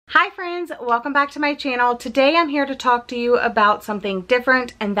Hi friends, welcome back to my channel. Today I'm here to talk to you about something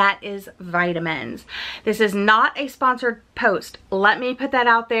different, and that is vitamins. This is not a sponsored post. Let me put that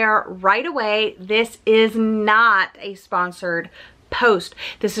out there right away. This is not a sponsored post.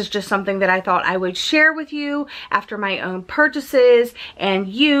 This is just something that I thought I would share with you after my own purchases and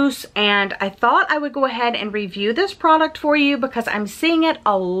use, and I thought I would go ahead and review this product for you because I'm seeing it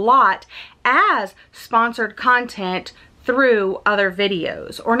a lot as sponsored content through other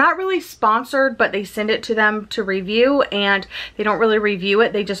videos, or not really sponsored, but they send it to them to review and they don't really review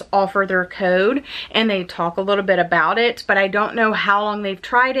it. They just offer their code and they talk a little bit about it, but I don't know how long they've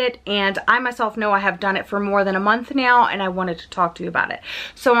tried it, and I myself know I have done it for more than a month now, and I wanted to talk to you about it.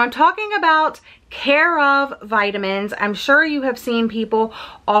 So I'm talking about Care of vitamins. I'm sure you have seen people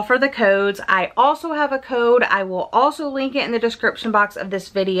offer the codes. I also have a code. I will also link it in the description box of this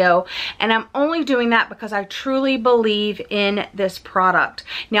video, and I'm only doing that because I truly believe in this product.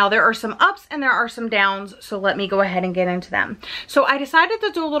 Now there are some ups and there are some downs, so let me go ahead and get into them. So I decided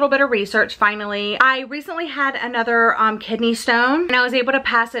to do a little bit of research finally. I recently had another kidney stone, and I was able to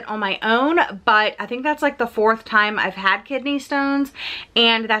pass it on my own, but I think that's like the 4th time I've had kidney stones,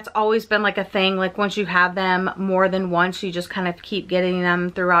 and that's always been like a thing. Like once you have them more than once, you just kind of keep getting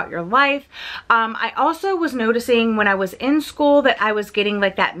them throughout your life. I also was noticing when I was in school that I was getting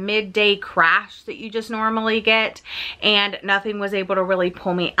like that midday crash that you just normally get, and nothing was able to really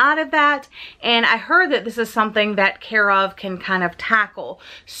pull me out of that. And I heard that this is something that Care of can kind of tackle.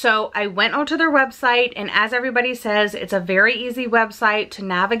 So I went onto their website, and as everybody says, it's a very easy website to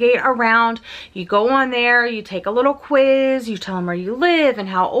navigate around. You go on there, you take a little quiz, you tell them where you live and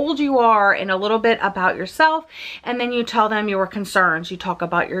how old you are and a little bit about yourself, and then you tell them your concerns. You talk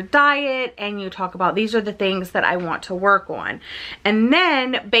about your diet and you talk about, these are the things that I want to work on, and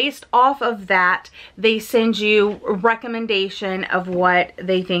then based off of that they send you a recommendation of what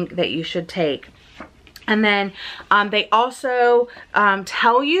they think that you should take. And then they also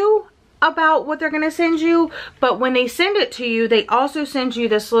tell you about what they're going to send you, but when they send it to you, they also send you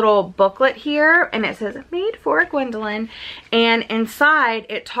this little booklet here, and it says made for Gwendolyn, and inside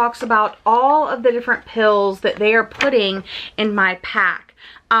it talks about all of the different pills that they are putting in my pack.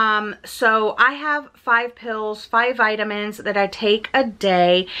 So I have 5 pills, 5 vitamins that I take a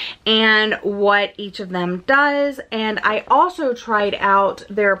day, and what each of them does. And I also tried out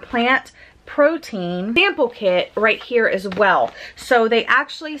their plant protein sample kit right here as well. So they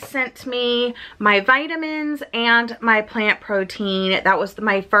actually sent me my vitamins and my plant protein. That was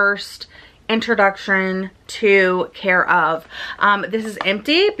my first introduction to Care of. This is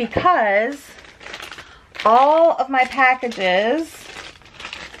empty because all of my packages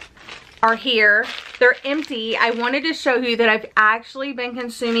are here. They're empty. I wanted to show you that I've actually been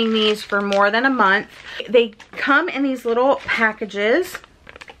consuming these for more than a month. They come in these little packages,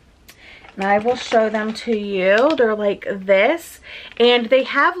 and I will show them to you. They're like this, and they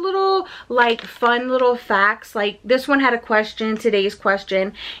have little like fun little facts. Like this one had a question, today's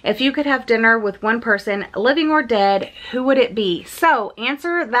question: if you could have dinner with one person, living or dead, who would it be? So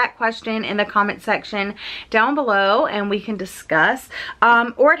answer that question in the comment section down below and we can discuss.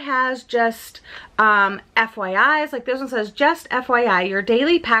 Or it has just FYIs, like this one says, just FYI, your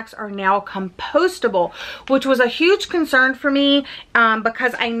daily packs are now compostable, which was a huge concern for me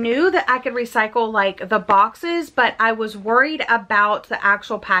because I knew that I could recycle like the boxes, but I was worried about the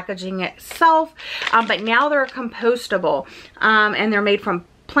actual packaging itself. But now they're compostable, and they're made from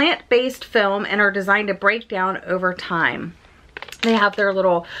plant-based film and are designed to break down over time. They have their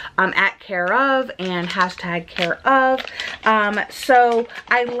little at Care of and hashtag Care of. So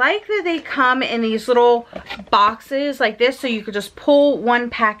I like that they come in these little boxes like this, so you could just pull one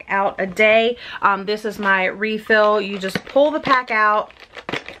pack out a day. This is my refill. You just pull the pack out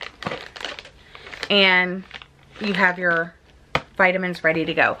and you have your vitamins ready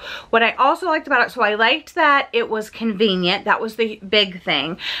to go. What I also liked about it, so I liked that it was convenient. That was the big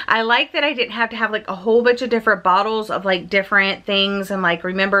thing. I liked that I didn't have to have like a whole bunch of different bottles of like different things and like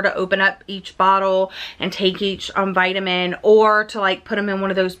remember to open up each bottle and take each vitamin, or to like put them in one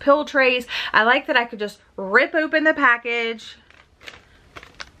of those pill trays. I like that I could just rip open the package,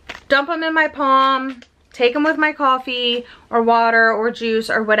 dump them in my palm, take them with my coffee or water or juice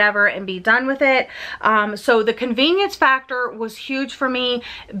or whatever, and be done with it. So the convenience factor was huge for me.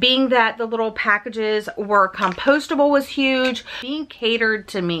 Being that the little packages were compostable was huge. Being catered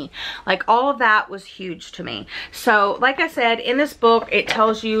to me, like all of that was huge to me. So like I said, in this book it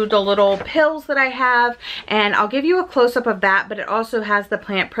tells you the little pills that I have, and I'll give you a close-up of that, but it also has the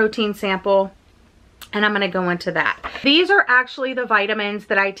plant protein sample and I'm going to go into that. These are actually the vitamins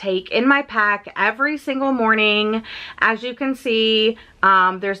that I take in my pack every single morning. As you can see,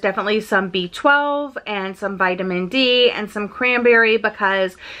 there's definitely some B12 and some vitamin D and some cranberry,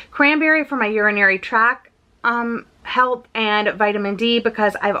 because cranberry for my urinary tract health, and vitamin D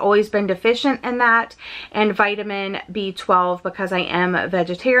because I've always been deficient in that, and vitamin B12 because I am a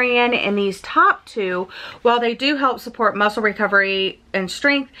vegetarian. And these top two, while they do help support muscle recovery and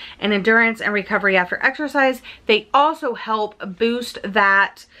strength and endurance and recovery after exercise, they also help boost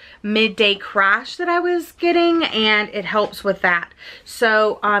that midday crash that I was getting, and it helps with that.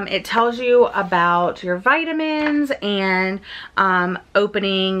 So it tells you about your vitamins and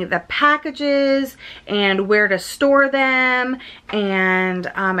opening the packages and where to store them,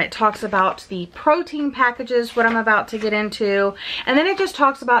 and it talks about the protein packages, what I'm about to get into, and then it just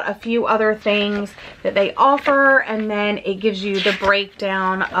talks about a few other things that they offer, and then it gives you the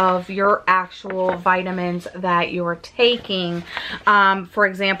breakdown of your actual vitamins that you're taking. For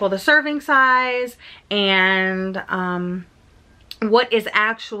example, the serving size and what is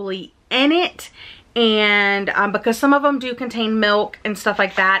actually in it, and because some of them do contain milk and stuff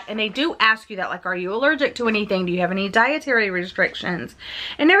like that, and they do ask you that, like, are you allergic to anything, do you have any dietary restrictions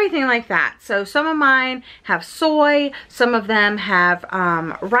and everything like that. So some of mine have soy, some of them have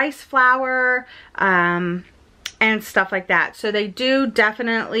rice flour, and stuff like that. So they do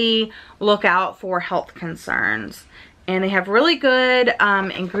definitely look out for health concerns. And they have really good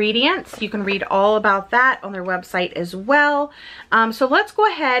ingredients. You can read all about that on their website as well. So let's go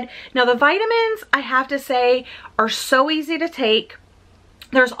ahead. Now the vitamins, I have to say, are so easy to take.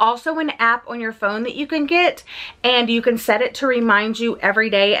 There's also an app on your phone that you can get, and you can set it to remind you every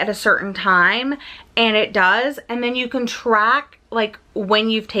day at a certain time, and it does. And then you can track like when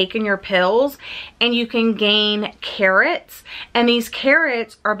you've taken your pills, and you can gain carrots, and these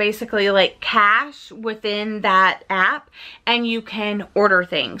carrots are basically like cash within that app, and you can order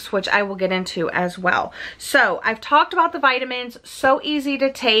things, which I will get into as well. So I've talked about the vitamins, so easy to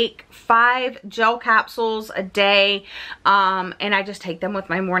take, 5 gel capsules a day, and I just take them with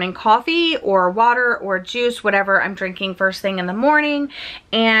my morning coffee or water or juice, whatever I'm drinking first thing in the morning.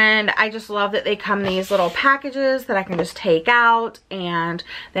 And I just love that they come in these little packages that I can just take out, and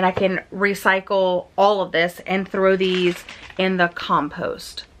then I can recycle all of this and throw these in the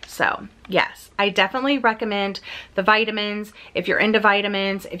compost. So yes, I definitely recommend the vitamins. If you're into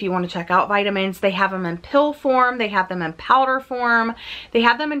vitamins, if you want to check out vitamins, they have them in pill form, they have them in powder form, they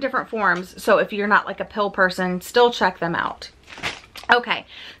have them in different forms. So if you're not like a pill person, still check them out. Okay,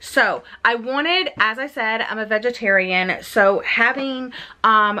 so I wanted, as I said, I'm a vegetarian, so having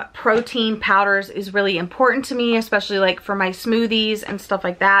protein powders is really important to me, especially like for my smoothies and stuff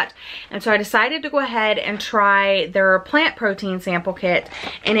like that. And so I decided to go ahead and try their plant protein sample kit,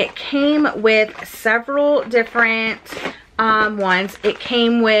 and it came with several different ones. It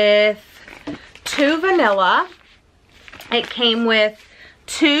came with 2 vanilla, it came with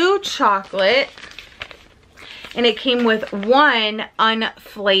 2 chocolate, and it came with 1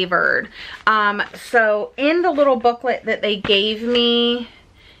 unflavored. So in the little booklet that they gave me,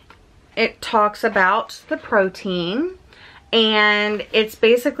 it talks about the protein, and it's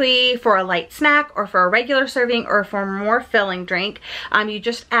basically for a light snack or for a regular serving or for a more filling drink. You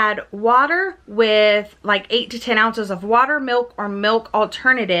just add water with like 8 to 10 ounces of water, milk, or milk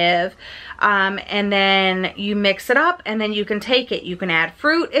alternative, and then you mix it up, and then you can take it. You can add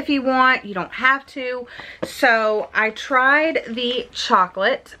fruit if you want, you don't have to. So I tried the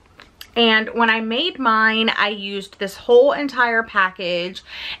chocolate, and when I made mine, I used this whole entire package,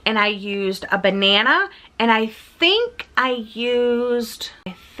 and I used a banana, and I think I used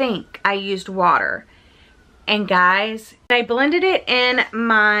water. And guys, I blended it in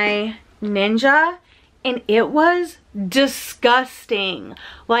my Ninja, and it was disgusting.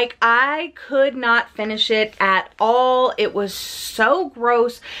 Like, I could not finish it at all. It was so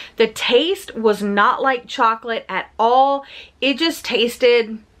gross. The taste was not like chocolate at all. It just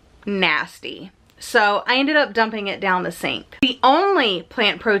tasted nasty. So I ended up dumping it down the sink. The only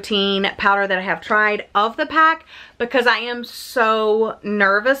plant protein powder that I have tried of the pack, because I am so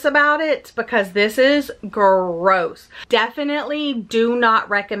nervous about it, because this is gross. Definitely do not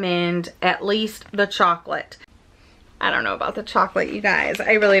recommend at least the chocolate. I don't know about the chocolate, you guys.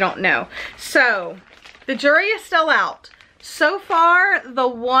 I really don't know. So the jury is still out. So far, the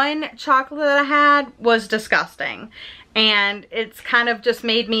 1 chocolate that I had was disgusting. And it's kind of just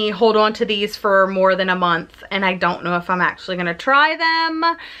made me hold on to these for more than a month, and I don't know if I'm actually going to try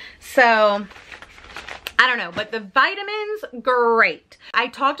them. So I don't know, but the vitamins, great. I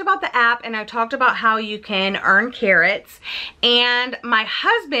talked about the app and I talked about how you can earn carrots, and my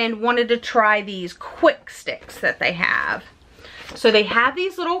husband wanted to try these quick sticks that they have. So they have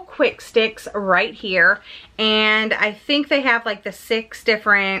these little quick sticks right here, and I think they have like the 6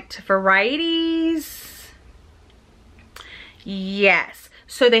 different varieties. Yes.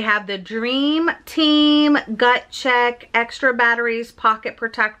 So they have the Dream Team, Gut Check, Extra Batteries, Pocket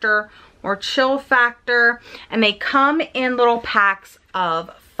Protector, or Chill Factor, and they come in little packs of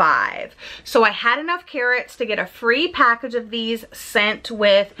 5. So I had enough carrots to get a free package of these sent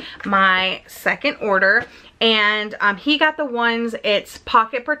with my second order. And he got the ones, it's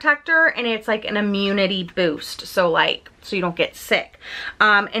Pocket Protector, and it's like an immunity boost. So you don't get sick.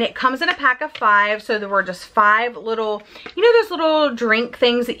 And it comes in a pack of 5. So there were just 5 little, you know, those little drink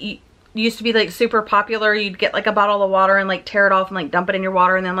things that used to be like super popular. You'd get like a bottle of water and like tear it off and like dump it in your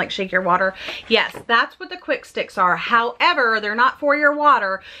water and then like shake your water. Yes, that's what the quick sticks are. However, they're not for your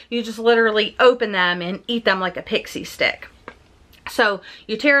water. You just literally open them and eat them like a pixie stick. So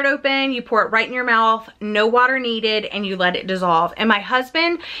you tear it open, you pour it right in your mouth, no water needed, and you let it dissolve. And my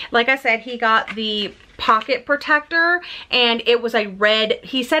husband, like I said, he got the Pocket Protector, and it was a red,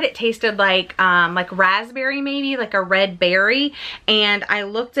 he said it tasted like raspberry, maybe like a red berry, and I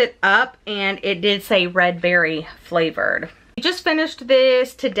looked it up and it did say red berry flavored. We just finished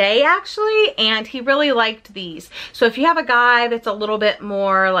this today actually, and he really liked these. So if you have a guy that's a little bit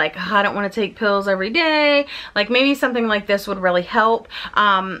more like, oh, I don't want to take pills every day, like maybe something like this would really help.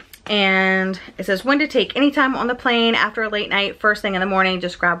 And it says when to take anytime on the plane, after a late night, first thing in the morning,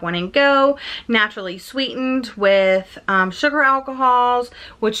 just grab one and go. Naturally sweetened with sugar alcohols,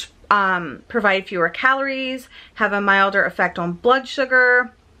 which provide fewer calories, have a milder effect on blood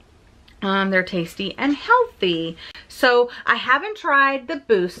sugar. They're tasty and healthy. So I haven't tried the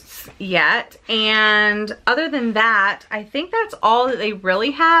boosts yet, and other than that, I think that's all that they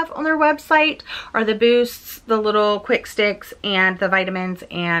really have on their website are the boosts, the little quick sticks, and the vitamins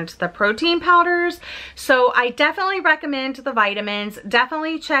and the protein powders. So I definitely recommend the vitamins.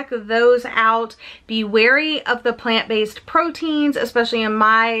 Definitely check those out. Be wary of the plant-based proteins, especially in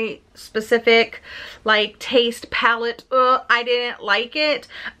my specific like taste palette. I didn't like it.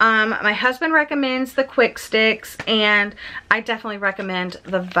 My husband recommends the quick sticks, and I definitely recommend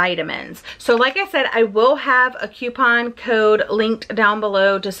the vitamins. So like I said, I will have a coupon code linked down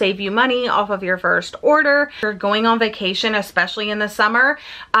below to save you money off of your first order. If you're going on vacation, especially in the summer,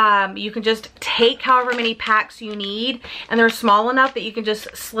 you can just take however many packs you need, and they're small enough that you can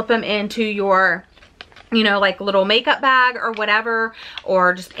just slip them into your, you know, like little makeup bag or whatever,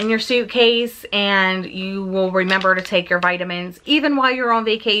 or just in your suitcase, and you will remember to take your vitamins even while you're on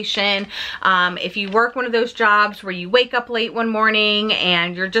vacation. If you work one of those jobs where you wake up late one morning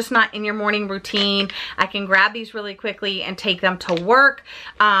and you're just not in your morning routine, I can grab these really quickly and take them to work.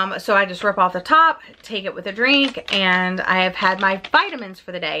 So I just rip off the top, take it with a drink, and I have had my vitamins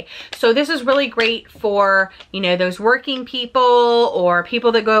for the day. So this is really great for, you know, those working people or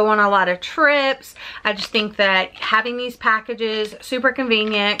people that go on a lot of trips. I just think that having these packages, super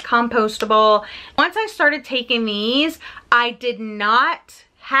convenient, compostable. Once I started taking these, I did not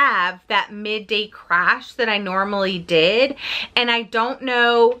have that midday crash that I normally did, and I don't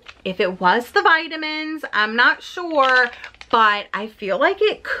know if it was the vitamins, I'm not sure, but I feel like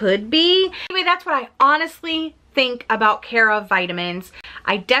it could be. Anyway, that's what I honestly think about Cara vitamins.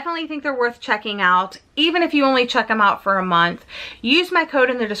 I definitely think they're worth checking out, even if you only check them out for a month. Use my code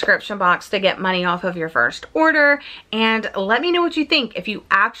in the description box to get money off of your first order, and let me know what you think. If you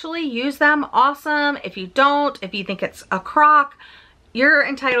actually use them, awesome. If you don't, if you think it's a crock, you're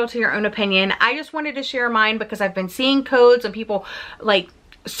entitled to your own opinion. I just wanted to share mine because I've been seeing codes and people like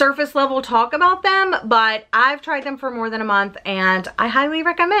surface level talk about them, but I've tried them for more than a month and I highly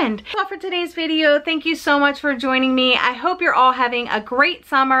recommend. That's all for today's video. Thank you so much for joining me. I hope you're all having a great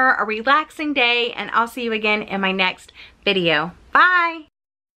summer, a relaxing day, and I'll see you again in my next video. Bye!